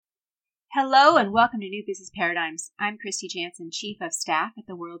Hello and welcome to New Business Paradigms. I'm Kristy Jansen, Chief of Staff at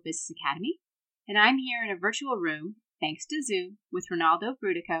the World Business Academy, and I'm here in a virtual room, thanks to Zoom, with Rinaldo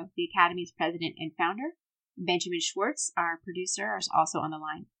Brutoco, the Academy's president and founder. Benjamin Schwartz, our producer, is also on the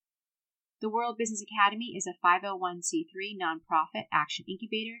line. The World Business Academy is a 501c3 nonprofit action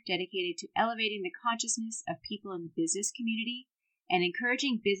incubator dedicated to elevating the consciousness of people in the business community and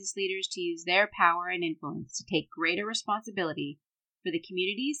encouraging business leaders to use their power and influence to take greater responsibility for the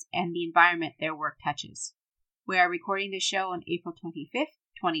communities and the environment their work touches. We are recording this show on April 25th,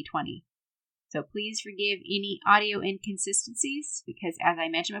 2020. So please forgive any audio inconsistencies because, as I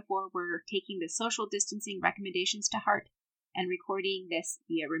mentioned before, we're taking the social distancing recommendations to heart and recording this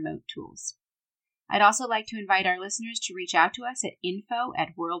via remote tools. I'd also like to invite our listeners to reach out to us at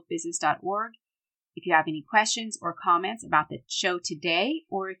info@worldbusiness.org if you have any questions or comments about the show today,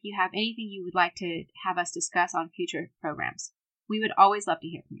 or if you have anything you would like to have us discuss on future programs. We would always love to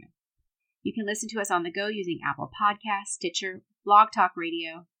hear from you. You can listen to us on the go using Apple Podcasts, Stitcher, Blog Talk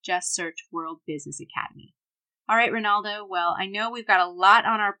Radio. Just search World Business Academy. All right, Rinaldo. Well, I know we've got a lot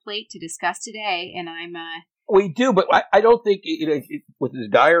on our plate to discuss today, and We do, but I don't think, with as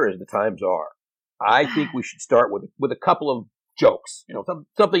dire as the times are, I think we should start with a couple of jokes.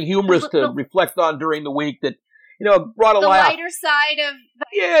 Something humorous to reflect on during the week that, brought a laugh. The lighter side of...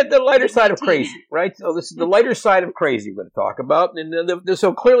 the lighter side of crazy, right? So this is the lighter side of crazy we're going to talk about. And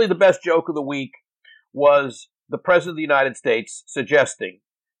so clearly the best joke of the week was the President of the United States suggesting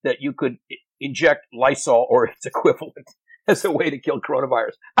that you could inject Lysol or its equivalent as a way to kill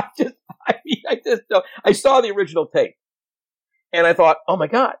coronavirus. I saw the original tape and I thought, oh my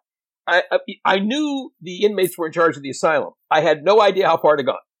God, I knew the inmates were in charge of the asylum. I had no idea how far to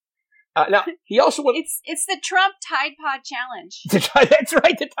go. Now, he also went... It's the Trump Tide Pod Challenge. That's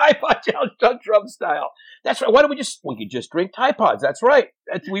right, the Tide Pod Challenge, Trump style. That's right. Why don't we could just drink Tide Pods. That's right.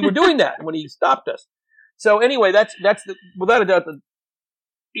 We were doing that when he stopped us. So anyway, that's without a doubt,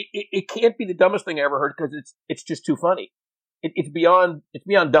 it can't be the dumbest thing I ever heard because it's just too funny. It's beyond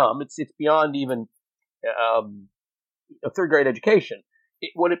dumb. It's beyond even a third grade education.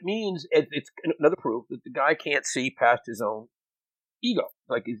 What it means, it's another proof that the guy can't see past his own ego.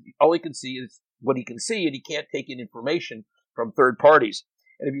 Like, all he can see is what he can see, and he can't take in information from third parties.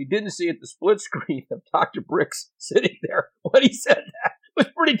 And if you didn't see it, the split screen of Dr. Bricks sitting there when he said that was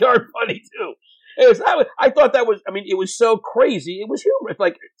pretty darn funny too. I thought that was, it was so crazy. It was humorous.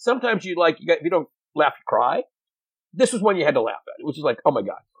 Like, sometimes if you don't laugh, you cry. This was one you had to laugh at. It was just like, oh my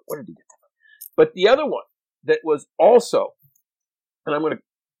God, where did he get that? But the other one that was also, and I'm going to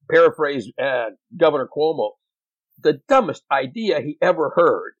paraphrase Governor Cuomo, the dumbest idea he ever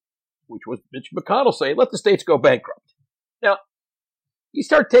heard, which was Mitch McConnell saying, let the states go bankrupt. Now, you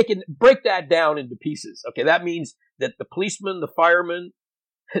start break that down into pieces. Okay, that means that the policemen, the firemen,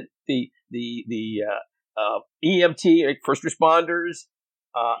 the EMT, first responders,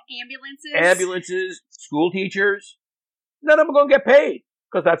 ambulances, school teachers, none of them are going to get paid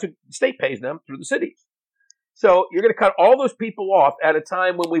because that's what the state pays them through the cities. So you're going to cut all those people off at a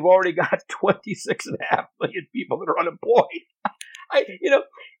time when we've already got 26.5 million people that are unemployed.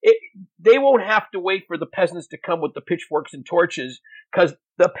 They won't have to wait for the peasants to come with the pitchforks and torches because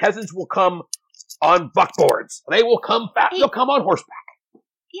the peasants will come on buckboards. They will come fast. They'll come on horseback.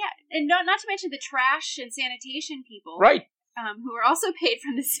 Yeah, and not to mention the trash and sanitation people. Right. Who are also paid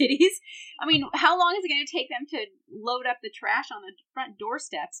from the cities. How long is it going to take them to load up the trash on the front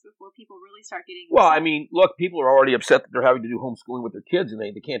doorsteps before people really start getting... Well, look, people are already upset that they're having to do homeschooling with their kids and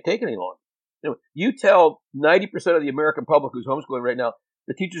they can't take it any longer. You tell 90% of the American public who's homeschooling right now,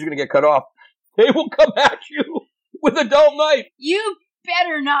 the teachers are going to get cut off. They will come at you with a dull knife. You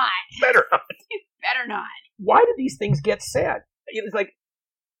better not. Better not. You better not. Why do these things get said? It's like,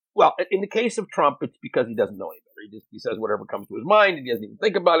 well, in the case of Trump, it's because he doesn't know any better. He says whatever comes to his mind, and he doesn't even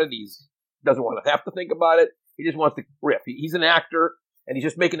think about it. He doesn't want to have to think about it. He just wants to riff. He's an actor, and he's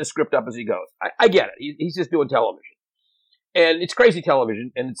just making a script up as he goes. I get it. He's just doing television. And it's crazy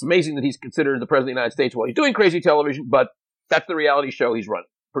television, and it's amazing that he's considered the President of the United States while he's doing crazy television, but that's the reality show he's running,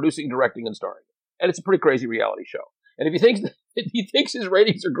 producing, directing, and starring. And it's a pretty crazy reality show. And if he thinks his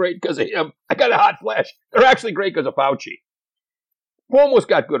ratings are great because of him, I got a hot flash. They're actually great because of Fauci. Cuomo's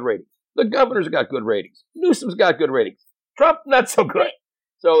got good ratings. The governor's got good ratings. Newsom's got good ratings. Trump, not so good.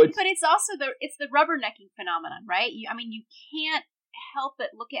 But it's also the rubbernecking phenomenon, right? You can't help but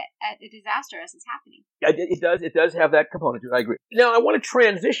look at a disaster as it's happening. It does have that component to it. I agree. Now, I want to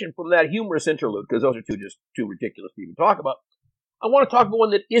transition from that humorous interlude, because those are just too ridiculous to even talk about. I want to talk about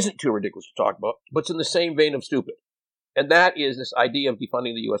one that isn't too ridiculous to talk about, but it's in the same vein of stupid. And that is this idea of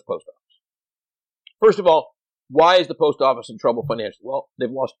defunding the U.S. Post Office. First of all, Why is the post office in trouble financially? Well, they've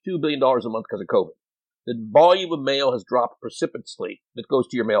lost $2 billion a month because of COVID. The volume of mail has dropped precipitously that goes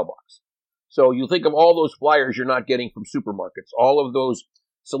to your mailbox. So you think of all those flyers you're not getting from supermarkets, all of those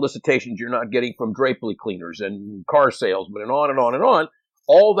solicitations you're not getting from drapery cleaners and car salesmen and on and on and on.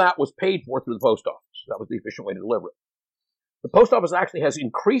 All that was paid for through the post office. That was the efficient way to deliver it. The post office actually has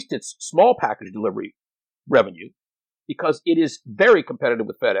increased its small package delivery revenue because it is very competitive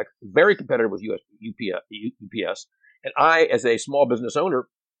with FedEx, very competitive with UPS. And I, as a small business owner,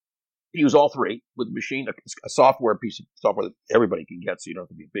 use all three with a machine, a software piece of software that everybody can get, so you don't have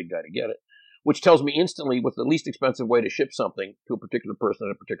to be a big guy to get it, which tells me instantly what's the least expensive way to ship something to a particular person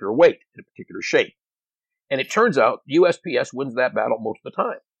in a particular weight, in a particular shape. And it turns out USPS wins that battle most of the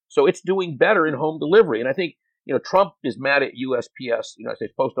time. So it's doing better in home delivery. And I think, Trump is mad at USPS, United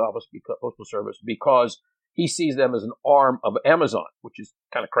States Postal Service, because he sees them as an arm of Amazon, which is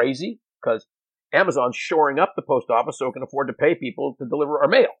kind of crazy because Amazon's shoring up the post office so it can afford to pay people to deliver our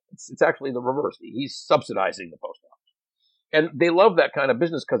mail. It's actually the reverse. He's subsidizing the post office. And they love that kind of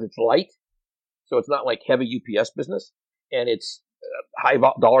business because it's light. So it's not like heavy UPS business, and it's high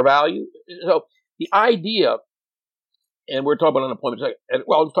dollar value. So the idea, and we're talking about unemployment.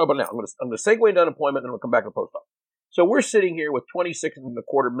 Let's talk about it now. I'm going to segue into unemployment, and then we'll come back to the post office. So we're sitting here with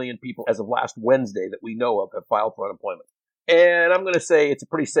 26.25 million people as of last Wednesday that we know of have filed for unemployment. And I'm going to say it's a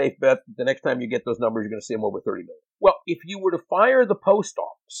pretty safe bet that the next time you get those numbers, you're going to see them over 30 million. Well, if you were to fire the post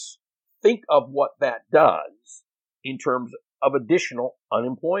office, think of what that does in terms of additional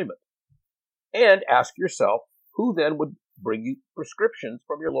unemployment. And ask yourself, who then would bring you prescriptions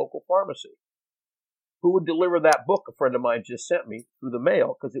from your local pharmacy? Who would deliver that book a friend of mine just sent me through the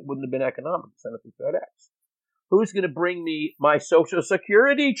mail because it wouldn't have been economic to send it through FedEx? Who's going to bring me my Social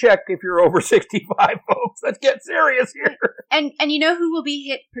Security check if you're over 65, folks? Let's get serious here. And you know who will be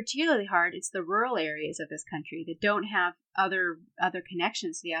hit particularly hard? It's the rural areas of this country that don't have other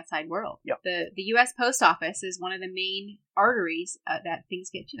connections to the outside world. Yep. The U.S. Post Office is one of the main arteries that things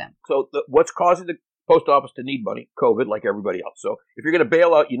get to them. So what's causing the post office to need money? COVID, like everybody else. So if you're going to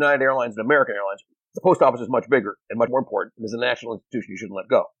bail out United Airlines and American Airlines, the post office is much bigger and much more important. And as a national institution, you shouldn't let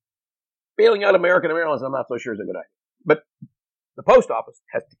go. Bailing out American Airlines, I'm not so sure is a good idea. But the post office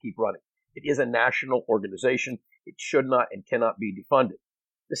has to keep running. It is a national organization. It should not and cannot be defunded.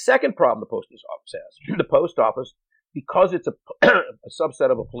 The second problem the post office has, the post office, because it's a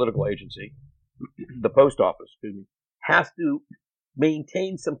subset of a political agency, the post office, has to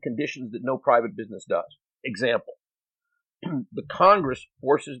maintain some conditions that no private business does. Example, the Congress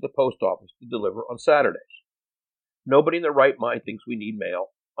forces the post office to deliver on Saturdays. Nobody in their right mind thinks we need mail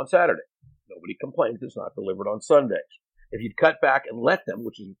on Saturday. Nobody complains it's not delivered on Sundays. If you'd cut back and let them,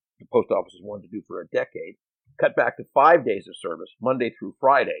 which is the post office has wanted to do for a decade, cut back to 5 days of service, Monday through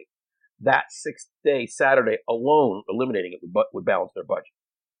Friday, that 6-day Saturday alone, eliminating it, would balance their budget.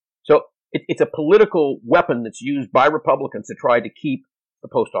 So it's a political weapon that's used by Republicans to try to keep the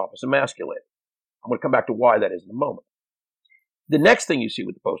post office emasculated. I'm going to come back to why that is in a moment. The next thing you see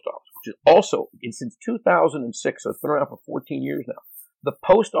with the post office, which is also, since 2006, so it's been around for 14 years now, the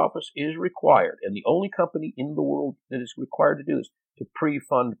post office is required, and the only company in the world that is required to do this, to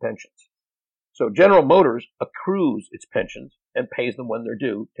pre-fund pensions. So General Motors accrues its pensions and pays them when they're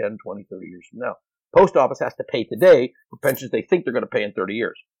due 10, 20, 30 years from now. Post office has to pay today for pensions they think they're going to pay in 30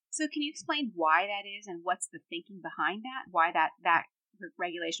 years. So can you explain why that is and what's the thinking behind that? Why that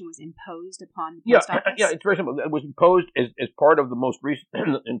regulation was imposed upon the post office? Yeah, it's very simple. It was imposed as part of the most recent,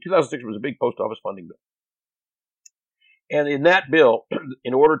 in 2006, it was a big post office funding bill. And in that bill,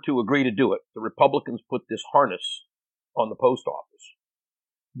 in order to agree to do it, the Republicans put this harness on the post office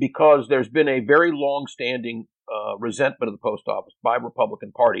because there's been a very long-standing resentment of the post office by the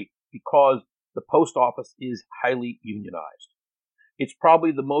Republican Party because the post office is highly unionized. It's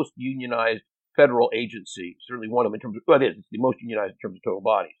probably the most unionized federal agency, certainly one of them in terms of, well, it's the most unionized in terms of total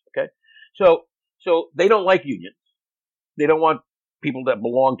bodies, okay? So they don't like unions. They don't want people that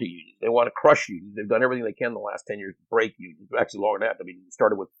belong to unions. They want to crush unions. They've done everything they can in the last 10 years to break unions. Actually, longer than that. I mean, it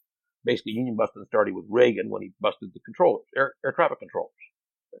started with, basically, union busting started with Reagan when he busted the controllers, air traffic controllers.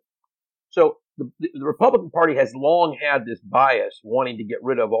 So the Republican Party has long had this bias wanting to get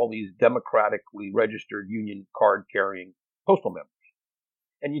rid of all these democratically registered union card-carrying postal members.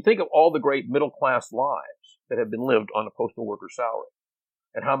 And you think of all the great middle-class lives that have been lived on a postal worker's salary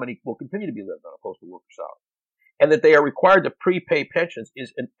and how many will continue to be lived on a postal worker's salary. And that they are required to prepay pensions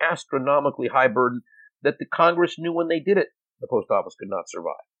is an astronomically high burden that the Congress knew when they did it, the post office could not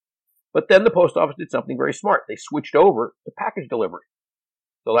survive. But then the post office did something very smart. They switched over to package delivery.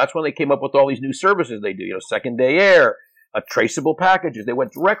 So that's when they came up with all these new services they do, second day air, traceable packages. They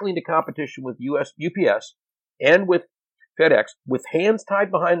went directly into competition with UPS and with FedEx with hands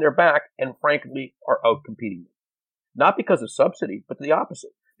tied behind their back and frankly are outcompeting them. Not because of subsidy, but the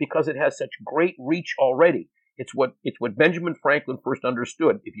opposite, because it has such great reach already. It's what Benjamin Franklin first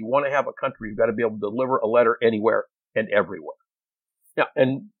understood. If you want to have a country, you've got to be able to deliver a letter anywhere and everywhere. Now,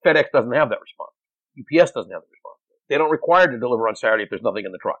 and FedEx doesn't have that response. UPS doesn't have that response. They don't require to deliver on Saturday if there's nothing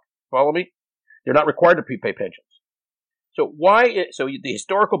in the truck. Follow me? They're not required to prepay pensions. So the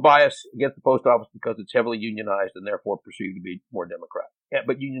historical bias against the post office because it's heavily unionized and therefore perceived to be more Democrat. Yeah,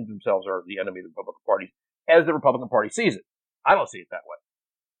 but unions themselves are the enemy of the Republican Party as the Republican Party sees it. I don't see it that way.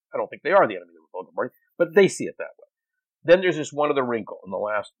 I don't think they are the enemy of the Republican Party, but they see it that way. Then there's this one other wrinkle in the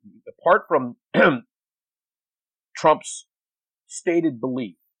last, apart from Trump's stated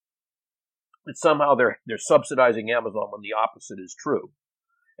belief that somehow they're subsidizing Amazon when the opposite is true,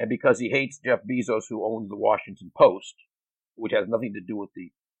 and because he hates Jeff Bezos, who owns the Washington Post, which has nothing to do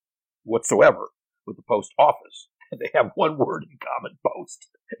whatsoever with the post office. They have one word in common: post.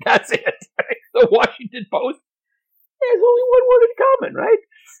 That's it. The Washington Post has only one word in common, right?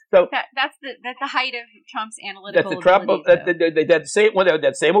 So that's the height of Trump's analytical. That's the Trump. They had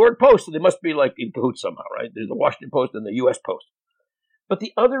that same word post, so they must be like in cahoots somehow, right? There's the Washington Post and the U.S. Post. But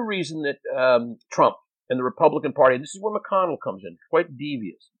the other reason that Trump and the Republican Party, this is where McConnell comes in, quite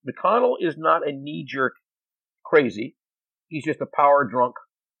devious. McConnell is not a knee-jerk crazy. He's just a power-drunk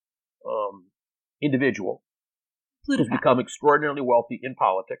individual who's become extraordinarily wealthy in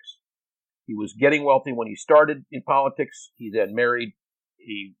politics. He was getting wealthy when he started in politics. He then married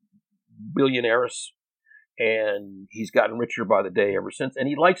a billionaires, and he's gotten richer by the day ever since. And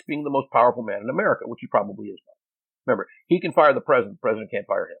he likes being the most powerful man in America, which he probably is. Remember, he can fire the president can't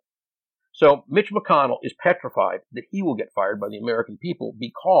fire him. So Mitch McConnell is petrified that he will get fired by the American people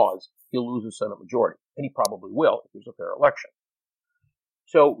because he'll lose the Senate majority. And he probably will if there's a fair election.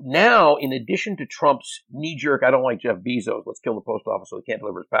 So now, in addition to Trump's knee-jerk, I don't like Jeff Bezos, let's kill the post office so he can't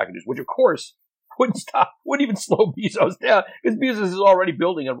deliver his packages, which of course wouldn't even slow Bezos down, because Bezos is already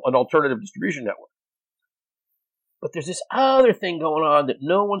building an alternative distribution network. But there's this other thing going on that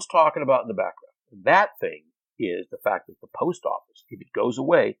no one's talking about in the background. And that thing is the fact that the post office, if it goes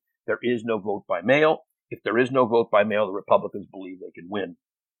away, there is no vote by mail. If there is no vote by mail, the Republicans believe they can win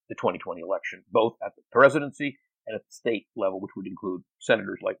the 2020 election, both at the presidency and at the state level, which would include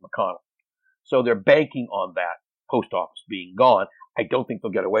senators like McConnell. So they're banking on that post office being gone. I don't think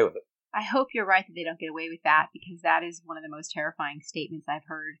they'll get away with it. I hope you're right that they don't get away with that, because that is one of the most terrifying statements I've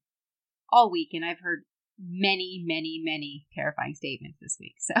heard all week, and I've heard many, many, many terrifying statements this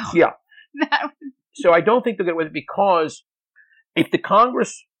week. So yeah. So I don't think they'll get away with it, because if the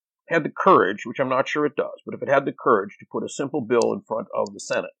Congress had the courage, which I'm not sure it does, but if it had the courage to put a simple bill in front of the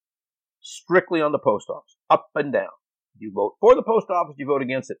Senate, strictly on the post office, up and down, you vote for the post office, you vote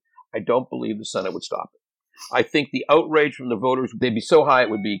against it, I don't believe the Senate would stop it. I think the outrage from the voters, they'd be so high it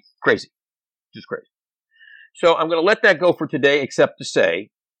would be crazy. Just crazy. So I'm going to let that go for today, except to say,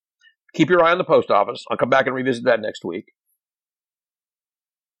 keep your eye on the post office. I'll come back and revisit that next week.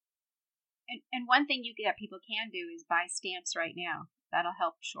 And one thing that people can do is buy stamps right now. That'll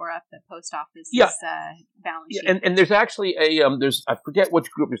help shore up the post office's balance sheet. And there's actually I forget which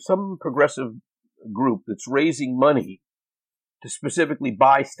group, there's some progressive group that's raising money to specifically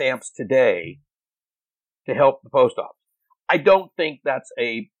buy stamps today to help the post office. I don't think it's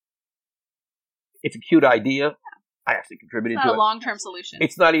a cute idea. I actually contributed to it. It's not a long-term solution.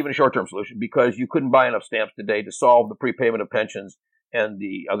 It's not even a short-term solution, because you couldn't buy enough stamps today to solve the prepayment of pensions and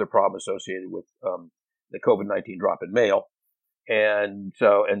the other problem associated with the COVID-19 drop in mail. And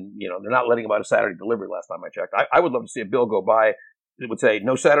so, they're not letting them out of Saturday delivery last time I checked. I would love to see a bill go by that would say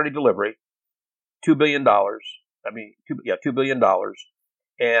no Saturday delivery, $2 billion. $2 billion.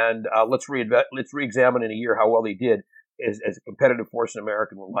 And let's re-examine in a year how well they did as a competitive force in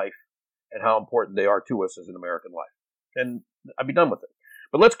American life and how important they are to us as an American life. And I'd be done with it.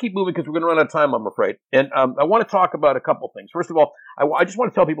 But let's keep moving, because we're going to run out of time, I'm afraid. And I want to talk about a couple of things. First of all, I just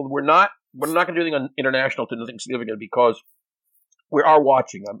want to tell people that we're not going to do anything on international to nothing significant, because we are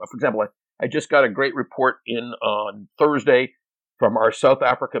watching. For example, I just got a great report in on Thursday from our South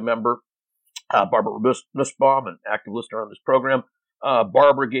Africa member, Barbara Nussbaum, an active listener on this program.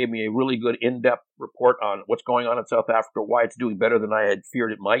 Barbara gave me a really good in-depth report on what's going on in South Africa, why it's doing better than I had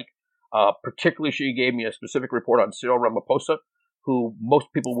feared it might. Particularly, she gave me a specific report on Cyril Ramaphosa, who most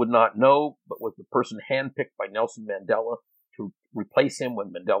people would not know, but was the person handpicked by Nelson Mandela to replace him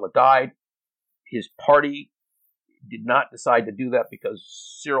when Mandela died. His party did not decide to do that because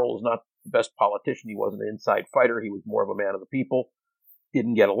Cyril is not the best politician. He wasn't an inside fighter. He was more of a man of the people.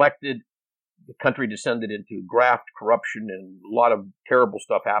 Didn't get elected. The country descended into graft, corruption, and a lot of terrible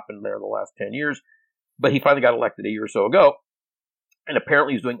stuff happened there in the last 10 years. But he finally got elected a year or so ago, and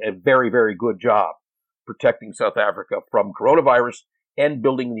apparently he's doing a very, very good job protecting South Africa from coronavirus and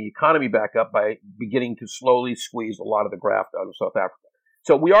building the economy back up by beginning to slowly squeeze a lot of the graft out of South Africa.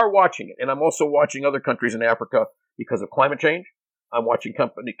 So we are watching it, and I'm also watching other countries in Africa because of climate change. I'm watching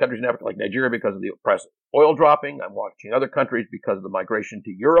countries in Africa like Nigeria because of the present oil dropping. I'm watching other countries because of the migration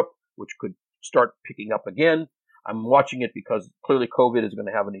to Europe, which could start picking up again. I'm watching it because clearly COVID is going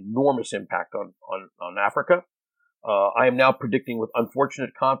to have an enormous impact on Africa. I am now predicting with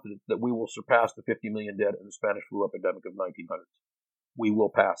unfortunate confidence that we will surpass the 50 million dead in the Spanish flu epidemic of 1900s. We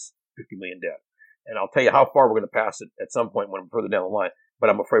will pass 50 million dead. And I'll tell you how far we're going to pass it at some point when I'm further down the line, but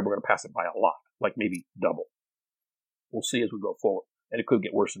I'm afraid we're going to pass it by a lot, like maybe double. We'll see as we go forward. And it could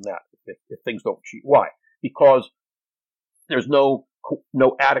get worse than that if things don't cheat. Why? Because there's no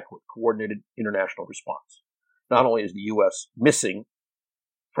adequate coordinated international response. Not only is the U.S. missing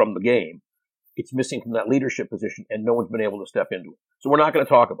from the game, it's missing from that leadership position, and no one's been able to step into it. So we're not going to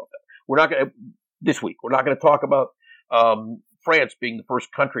talk about that. We're not going to, this week, we're not going to talk about France being the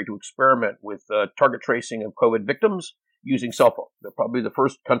first country to experiment with target tracing of COVID victims using cell phones. They're probably the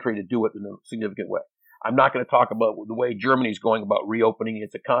first country to do it in a significant way. I'm not going to talk about the way Germany's going about reopening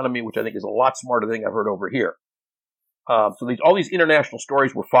its economy, which I think is a lot smarter than I've heard over here. So all these international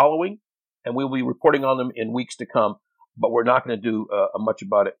stories we're following, and we'll be reporting on them in weeks to come, but we're not going to do much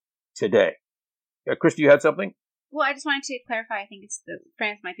about it today. Kristy, you had something? Well, I just wanted to clarify. I think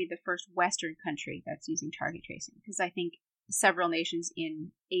France might be the first Western country that's using target tracing, because I think several nations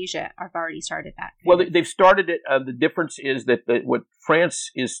in Asia have already started that. Well, they've started it. The difference is that what France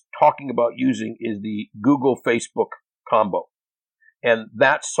is talking about using is the Google-Facebook combo. And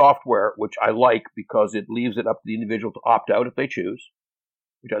that software, which I like because it leaves it up to the individual to opt out if they choose,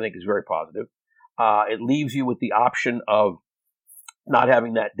 which I think is very positive. It leaves you with the option of not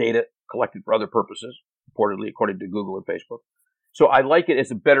having that data collected for other purposes, reportedly according to Google and Facebook. So I like it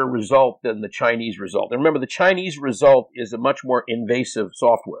as a better result than the Chinese result. And remember, the Chinese result is a much more invasive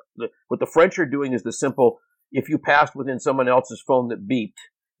software. What the French are doing is the simple, if you passed within someone else's phone that beeped,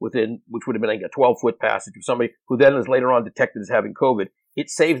 which would have been like a 12-foot passage of somebody who then is later on detected as having COVID, it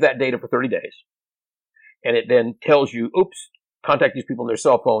saves that data for 30 days. And it then tells you, oops, contact these people on their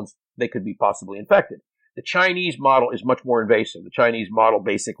cell phones, they could be possibly infected. The Chinese model is much more invasive. The Chinese model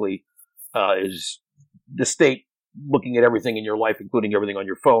basically is the state looking at everything in your life, including everything on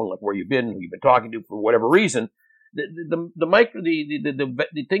your phone, like where you've been, who you've been talking to, for whatever reason. The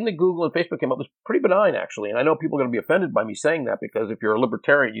thing that Google and Facebook came up with was pretty benign, actually. And I know people are going to be offended by me saying that, because if you're a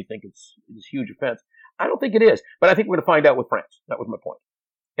libertarian, you think it's a huge offense. I don't think it is, but I think we're going to find out with France. That was my point.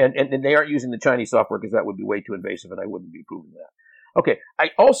 And they aren't using the Chinese software because that would be way too invasive, and I wouldn't be approving that. Okay, I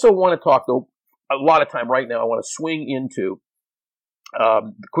also want to talk, though, a lot of time right now, I want to swing into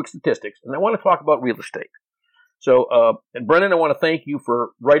the quick statistics, and I want to talk about real estate. So, and Brennan, I want to thank you for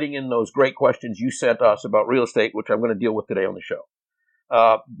writing in those great questions you sent us about real estate, which I'm going to deal with today on the show.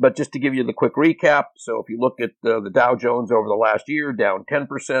 But just to give you the quick recap, so if you look at the Dow Jones over the last year, down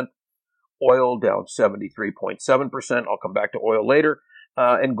 10%, oil down 73.7%. I'll come back to oil later,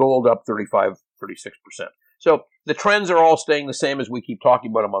 and gold up 36%. So the trends are all staying the same as we keep talking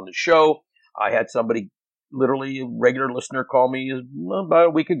about them on the show. I had somebody, literally a regular listener, call me about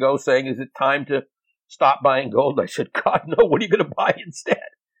a week ago saying, is it time to stop buying gold? I said, God, no, what are you going to buy instead?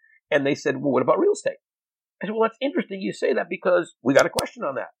 And they said, well, what about real estate? I said, well, that's interesting you say that, because we got a question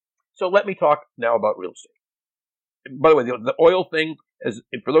on that. So let me talk now about real estate. By the way, the oil thing,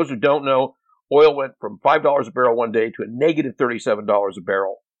 for those who don't know, oil went from $5 a barrel one day to a negative $37 a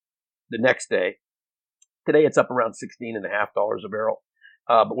barrel the next day. Today it's up around $16.50 a barrel.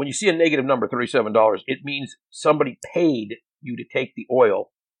 But when you see a negative number, $37, it means somebody paid you to take the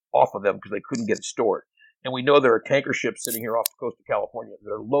oil off of them because they couldn't get it stored. And we know there are tanker ships sitting here off the coast of California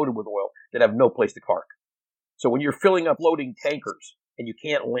that are loaded with oil that have no place to park. So when you're filling up loading tankers and you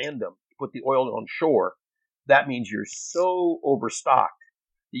can't land them, put the oil on shore, that means you're so overstocked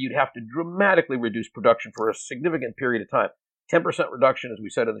that you'd have to dramatically reduce production for a significant period of time. 10% reduction, as we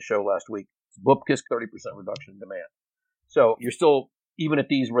said in the show last week. Bupkis, 30% reduction in demand. So you're still, even at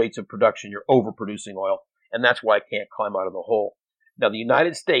these rates of production, you're overproducing oil, and that's why it can't climb out of the hole. Now, the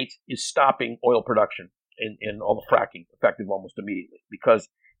United States is stopping oil production in all the fracking, effective almost immediately, because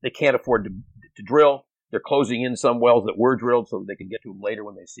they can't afford to drill. They're closing in some wells that were drilled so that they can get to them later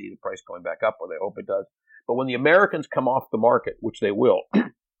when they see the price going back up, or they hope it does. But when the Americans come off the market, which they will,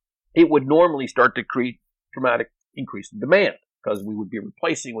 it would normally start to create dramatic increase in demand, because we would be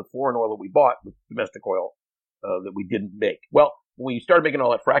replacing with foreign oil that we bought with domestic oil that we didn't make. Well, when we started making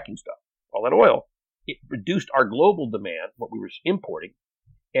all that fracking stuff, all that oil, it reduced our global demand, what we were importing,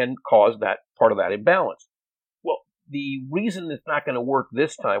 and cause that part of that imbalance. Well, the reason it's not going to work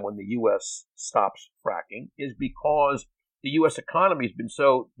this time when the U.S. stops fracking is because the U.S. economy has been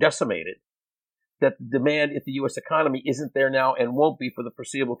so decimated that the demand if the U.S. economy isn't there now and won't be for the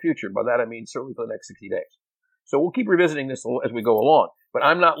foreseeable future. By that I mean certainly for the next 60 days. So we'll keep revisiting this as we go along. But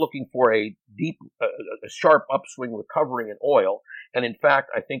I'm not looking for a deep, a sharp upswing recovery in oil. And in fact,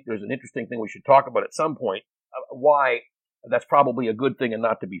 I think there's an interesting thing we should talk about at some point, why that's probably a good thing and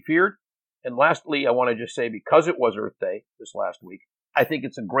not to be feared. And lastly, I want to just say, because it was Earth Day this last week, I think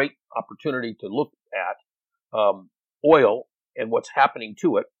it's a great opportunity to look at oil and what's happening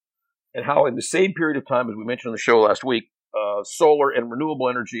to it, and how in the same period of time, as we mentioned on the show last week, solar and renewable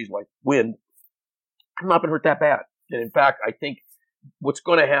energies like wind have not been hurt that bad. And in fact, I think what's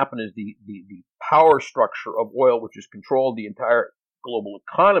going to happen is the power structure of oil, which has controlled the entire global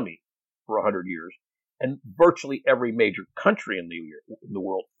economy for 100 years, and virtually every major country in the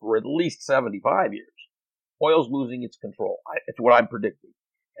world for at least 75 years, oil's losing its control. It's what I'm predicting.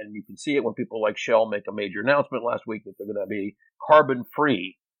 And you can see it when people like Shell make a major announcement last week that they're going to be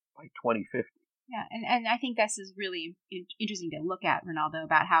carbon-free by 2050. Yeah, and I think this is really interesting to look at, Rinaldo,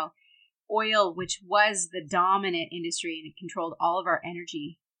 about how oil, which was the dominant industry and it controlled all of our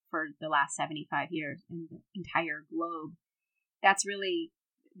energy for the last 75 years in the entire globe, that's really,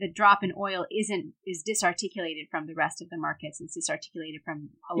 the drop in oil is disarticulated from the rest of the markets. It's disarticulated from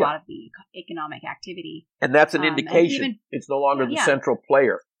a lot of the economic activity. And that's an indication. It's no longer the central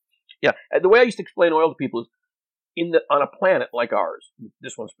player. Yeah. And the way I used to explain oil to people is on a planet like ours,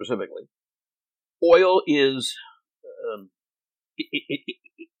 this one specifically, oil is,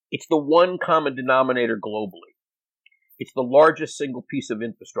 it's the one common denominator globally. It's the largest single piece of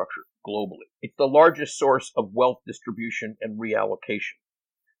infrastructure globally. It's the largest source of wealth distribution and reallocation.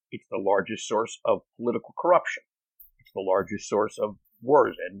 It's the largest source of political corruption. It's the largest source of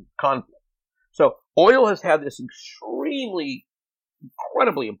wars and conflict. So oil has had this incredibly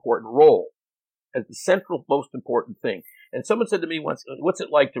important role as the central, most important thing. And someone said to me once, what's it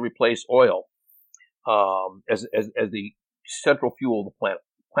like to replace oil as the central fuel of the planet?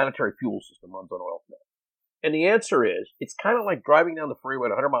 Planetary fuel system runs on oil today. And the answer is, it's kind of like driving down the freeway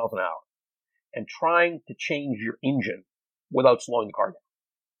at 100 miles an hour and trying to change your engine without slowing the car down.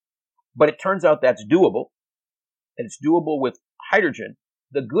 But it turns out that's doable, and it's doable with hydrogen.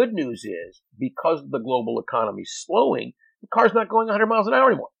 The good news is, because the global economy is slowing, the car's not going 100 miles an hour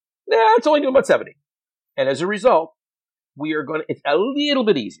anymore. It's only doing about 70. And as a result, it's a little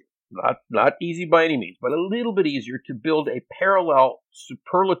bit easier, not easy by any means, but a little bit easier to build a parallel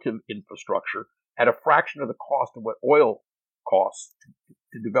superlative infrastructure at a fraction of the cost of what oil costs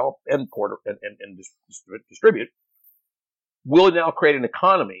to develop, import, and distribute. Will now create an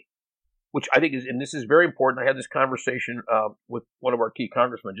economy, which I think is, and this is very important. I had this conversation with one of our key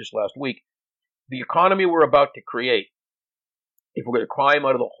congressmen just last week. The economy we're about to create, if we're going to climb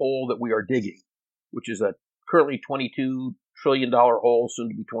out of the hole that we are digging, which is a currently $22 trillion hole, soon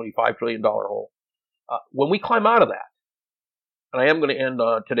to be $25 trillion hole, when we climb out of that, and I am going to end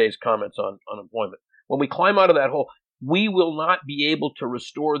today's comments on unemployment, when we climb out of that hole, we will not be able to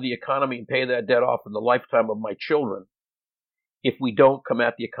restore the economy and pay that debt off in the lifetime of my children if we don't come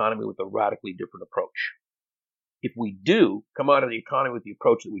at the economy with a radically different approach. If we do come out of the economy with the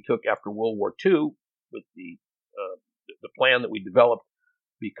approach that we took after World War II, with the plan that we developed,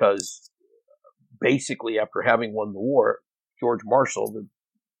 because basically after having won the war, George Marshall, the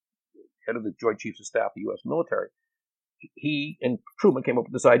head of the Joint Chiefs of Staff of the U.S. military, he and Truman came up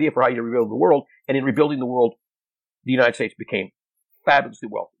with this idea for how you rebuild the world, and in rebuilding the world, the United States became fabulously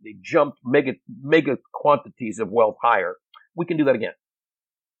wealthy. They jumped mega quantities of wealth higher. We can do that again.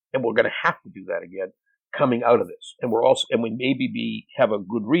 And we're going to have to do that again coming out of this. And we maybe have a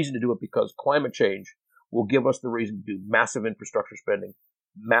good reason to do it, because climate change will give us the reason to do massive infrastructure spending,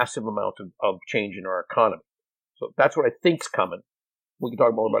 massive amounts of change in our economy. So that's what I think's coming. We can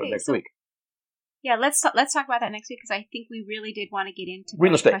talk more about it next week. Yeah, let's talk about that next week, because I think we really did want to get into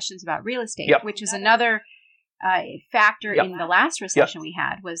real estate questions about real estate, which is another factor in the last recession we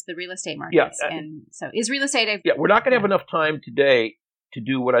had, was the real estate markets. And so is real estate we're not going to have enough time today to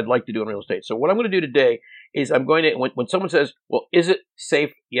do what I'd like to do in real estate. So what I'm going to do today is I'm going to, when someone says, well, is it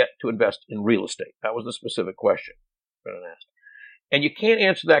safe yet to invest in real estate? That was the specific question that I asked. And you can't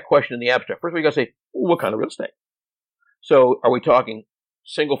answer that question in the abstract. First, we got to say, what kind of real estate? So are we talking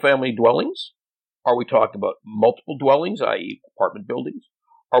single-family dwellings? Are we talking about multiple dwellings, i.e. apartment buildings?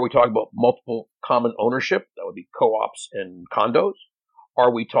 Are we talking about multiple common ownership? That would be co-ops and condos.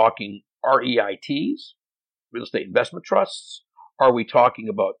 Are we talking REITs, real estate investment trusts? Are we talking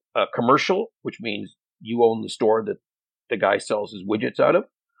about commercial, which means you own the store that the guy sells his widgets out of?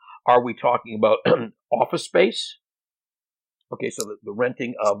 Are we talking about office space? Okay, so the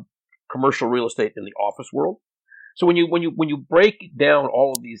renting of commercial real estate in the office world. So when you break down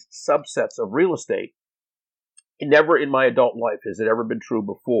all of these subsets of real estate, never in my adult life has it ever been true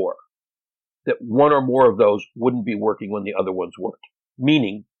before that one or more of those wouldn't be working when the other ones weren't.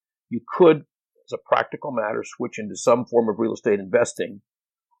 Meaning, you could, as a practical matter, switch into some form of real estate investing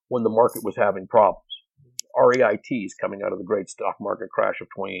when the market was having problems. REITs coming out of the great stock market crash of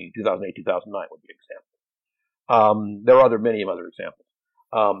 2008, 2009 would be an example. There are many other examples.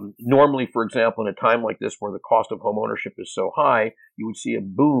 Normally, for example, in a time like this where the cost of home ownership is so high, you would see a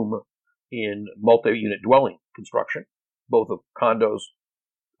boom in multi-unit dwelling construction, both of condos,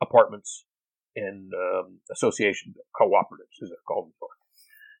 apartments, and association cooperatives, as they're called.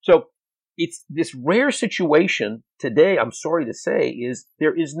 So it's this rare situation today, I'm sorry to say, is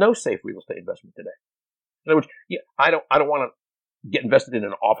there is no safe real estate investment today. In other words, I don't want to get invested in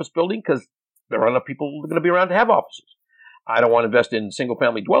an office building because there aren't enough people going to be around to have offices. I don't want to invest in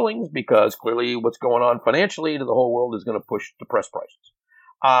single-family dwellings because clearly what's going on financially to the whole world is going to push depressed prices.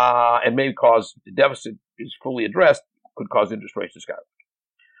 And may cause the deficit is fully addressed, could cause interest rates to skyrocket.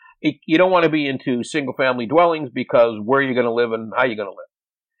 You don't want to be into single-family dwellings because where you're going to live and how you're going to live.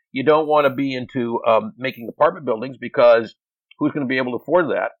 You don't want to be into making apartment buildings because who's going to be able to afford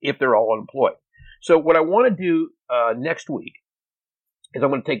that if they're all unemployed? So what I want to do next week is I'm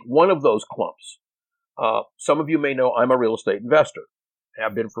going to take one of those clumps. Some of you may know I'm a real estate investor. I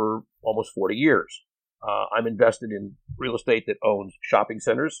have been for almost 40 years. I'm invested in real estate that owns shopping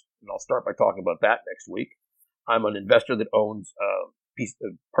centers, and I'll start by talking about that next week. I'm an investor that owns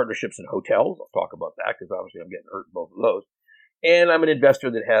partnerships in hotels. I'll talk about that because obviously I'm getting hurt in both of those. And I'm an investor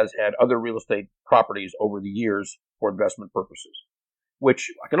that has had other real estate properties over the years for investment purposes,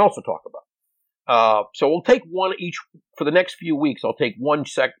 which I can also talk about. So we'll take one each for the next few weeks. I'll take one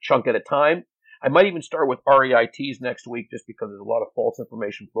chunk at a time. I might even start with REITs next week just because there's a lot of false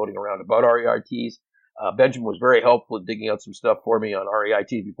information floating around about REITs. Benjamin was very helpful in digging out some stuff for me on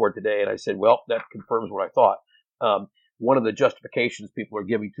REITs before today, and I said, well, that confirms what I thought. One of the justifications people are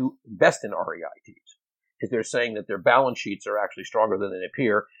giving to invest in REITs is they're saying that their balance sheets are actually stronger than they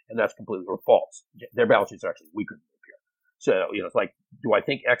appear, and that's completely false. Their balance sheets are actually weaker than they appear. So, it's like, do I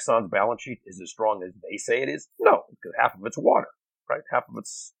think Exxon's balance sheet is as strong as they say it is? No, because half of it's water, right? Half of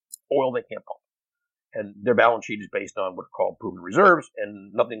it's oil they can't pump. And their balance sheet is based on what are called proven reserves,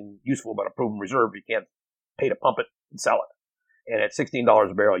 and nothing useful about a proven reserve. You can't pay to pump it and sell it. And at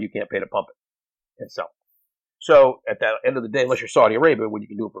 $16 a barrel, you can't pay to pump it and sell it. So at the end of the day, unless you're Saudi Arabia, when you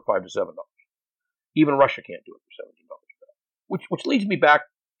can do it for $5 to $7. Even Russia can't do it for $17 a barrel. Which leads me back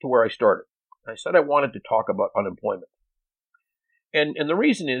to where I started. I said I wanted to talk about unemployment. And the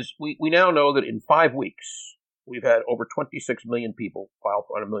reason is we now know that in 5 weeks, we've had over 26 million people file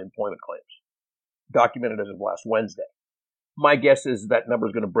for unemployment claims, documented as of last Wednesday. My guess is that number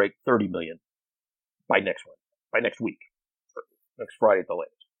is going to break 30 million by next week, next Friday at the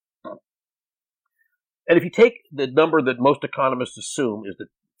latest. And if you take the number that most economists assume is the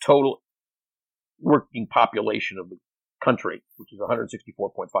total working population of the country, which is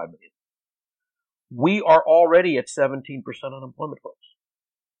 164.5 million, we are already at 17% unemployment, folks,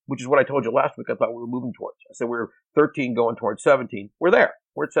 which is what I told you last week I thought we were moving towards. I said we were 13 going towards 17. We're there.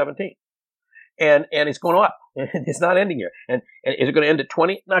 We're at 17. And it's going up. It's not ending here. And is it going to end at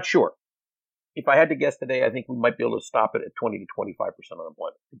 20? Not sure. If I had to guess today, I think we might be able to stop it at 20 to 25%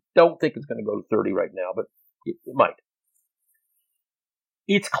 unemployment. I don't think it's going to go to 30 right now, but it might.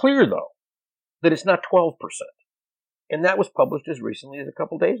 It's clear, though, that it's not 12%. And that was published as recently as a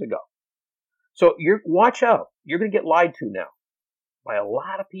couple days ago. So watch out. You're going to get lied to now by a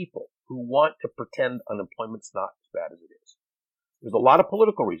lot of people who want to pretend unemployment's not as bad as it is. There's a lot of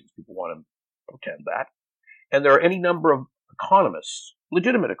political reasons people want to pretend that. And there are any number of economists,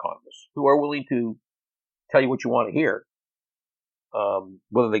 legitimate economists, who are willing to tell you what you want to hear,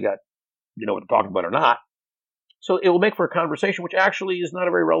 whether they got, what they're talking about or not. So it will make for a conversation which actually is not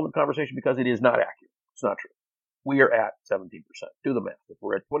a very relevant conversation because it is not accurate. It's not true. We are at 17%. Do the math. If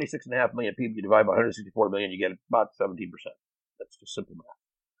we're at 26.5 million people, you divide by 164 million, you get about 17%. That's just simple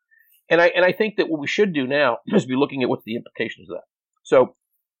math. And I think that what we should do now is be looking at what's the implications of that. So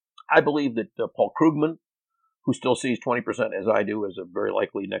I believe that Paul Krugman, who still sees 20% as I do as a very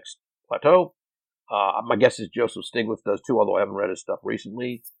likely next plateau, my guess is Joseph Stiglitz does too, although I haven't read his stuff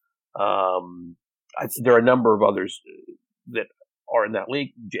recently. There are a number of others that are in that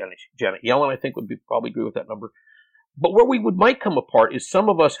league. Janet Yellen, I think, would probably agree with that number. But where we might come apart is some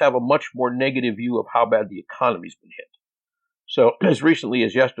of us have a much more negative view of how bad the economy's been hit. So as recently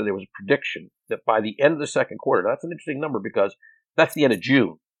as yesterday, there was a prediction that by the end of the second quarter, that's an interesting number because that's the end of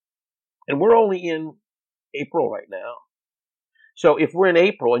June. And we're only in April right now. So if we're in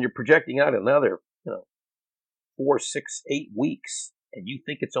April and you're projecting out another, 4, 6, 8 weeks, and you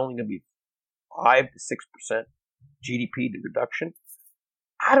think it's only going to be 5 to 6% GDP reduction,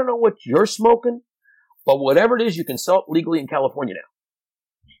 I don't know what you're smoking, but whatever it is, you can sell it legally in California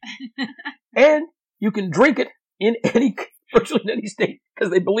now. And you can drink it in virtually in any state,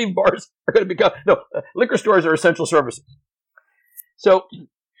 because they believe bars are going to become, liquor stores are essential services. So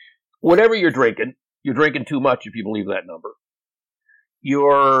whatever you're drinking too much if you believe that number.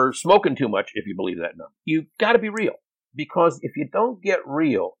 You're smoking too much if you believe that number. You've got to be real, because if you don't get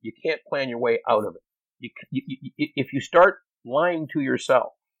real, you can't plan your way out of it. If you start lying to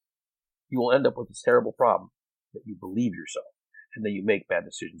yourself, you will end up with this terrible problem that you believe yourself, and then you make bad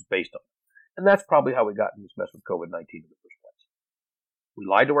decisions based on it. And that's probably how we got in this mess with COVID-19 in the first place. We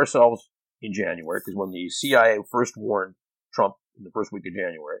lied to ourselves in January, because when the CIA first warned Trump in the first week of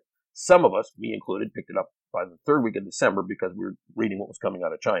January, some of us, me included, picked it up by the third week of December because we were reading what was coming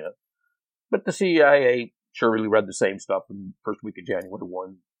out of China. But the CIA sure really read the same stuff in the first week of January to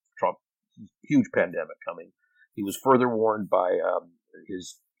warn Trump. Huge pandemic coming. He was further warned by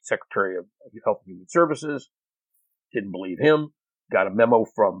his Secretary of Health and Human Services. Didn't believe him. Got a memo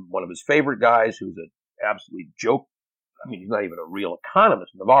from one of his favorite guys, who's an absolute joke. I mean, he's not even a real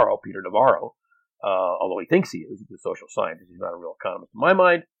economist, Peter Navarro, although he thinks he is. He's a social scientist. He's not a real economist in my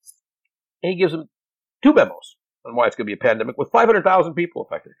mind. And he gives him 2 memos on why it's going to be a pandemic with 500,000 people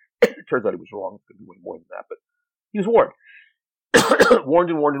affected. It turns out he was wrong. It could be way more than that, but he was warned. Warned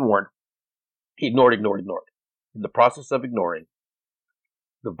and warned and warned. He ignored. In the process of ignoring,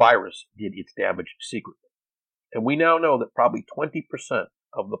 the virus did its damage secretly. And we now know that probably 20%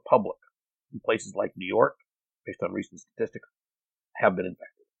 of the public in places like New York, based on recent statistics, have been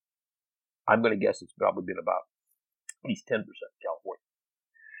infected. I'm going to guess it's probably been about at least 10% in California.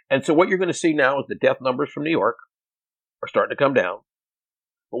 And so what you're going to see now is the death numbers from New York are starting to come down.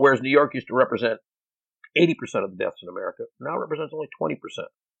 But whereas New York used to represent 80% of the deaths in America, now represents only 20%.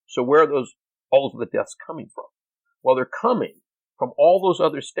 So where are all of the deaths coming from? Well, they're coming from all those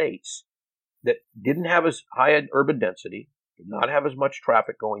other states that didn't have as high an urban density, did not have as much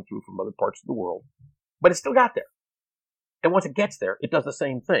traffic going through from other parts of the world, but it still got there. And once it gets there, it does the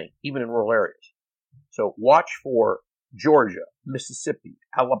same thing, even in rural areas. So watch for Georgia, Mississippi,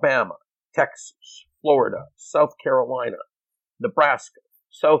 Alabama, Texas, Florida, South Carolina, Nebraska,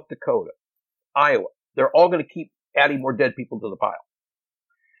 South Dakota, Iowa. They're all going to keep adding more dead people to the pile.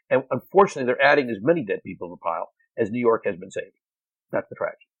 And unfortunately, they're adding as many dead people to the pile as New York has been saving. That's the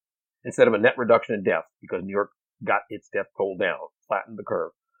tragedy. Instead of a net reduction in death, because New York got its death toll down, flattened the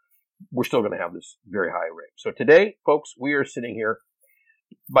curve, we're still going to have this very high rate. So today, folks, we are sitting here.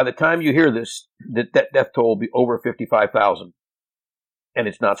 By the time you hear this, that death toll will be over 55,000, and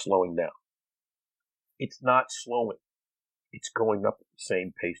it's not slowing down. It's not slowing. It's going up at the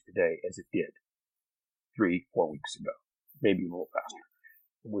same pace today as it did 3-4 weeks ago, maybe a little faster.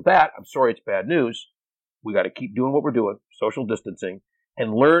 And with that, I'm sorry it's bad news. We got to keep doing what we're doing, social distancing,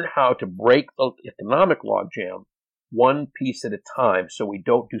 and learn how to break the economic logjam one piece at a time, so we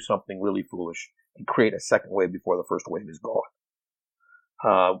don't do something really foolish and create a second wave before the first wave is gone.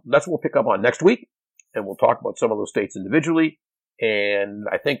 That's what we'll pick up on next week, and we'll talk about some of those states individually. And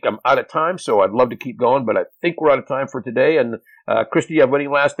I think I'm out of time, so I'd love to keep going, but I think we're out of time for today. And Kristy, you have any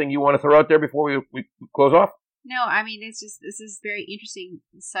last thing you want to throw out there before we close off? No, I mean, this is a very interesting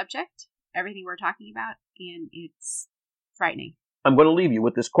subject, everything we're talking about, and it's frightening. I'm going to leave you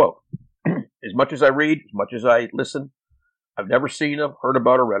with this quote. As much as I read, as much as I listen, I've never seen, heard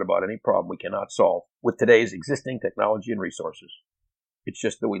about, or read about any problem we cannot solve with today's existing technology and resources. It's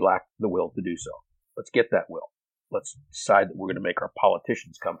just that we lack the will to do so. Let's get that will. Let's decide that we're going to make our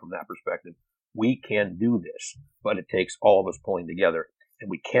politicians come from that perspective. We can do this, but it takes all of us pulling together,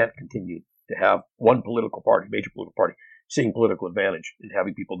 and we can't continue to have one political party, major political party, seeing political advantage in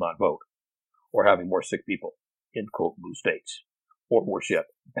having people not vote, or having more sick people in, quote, blue states, or worse yet,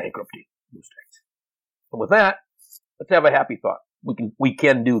 bankrupting blue states. And with that, let's have a happy thought. We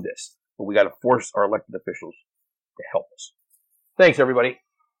can do this, but we got to force our elected officials to help us. Thanks, everybody.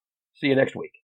 See you next week.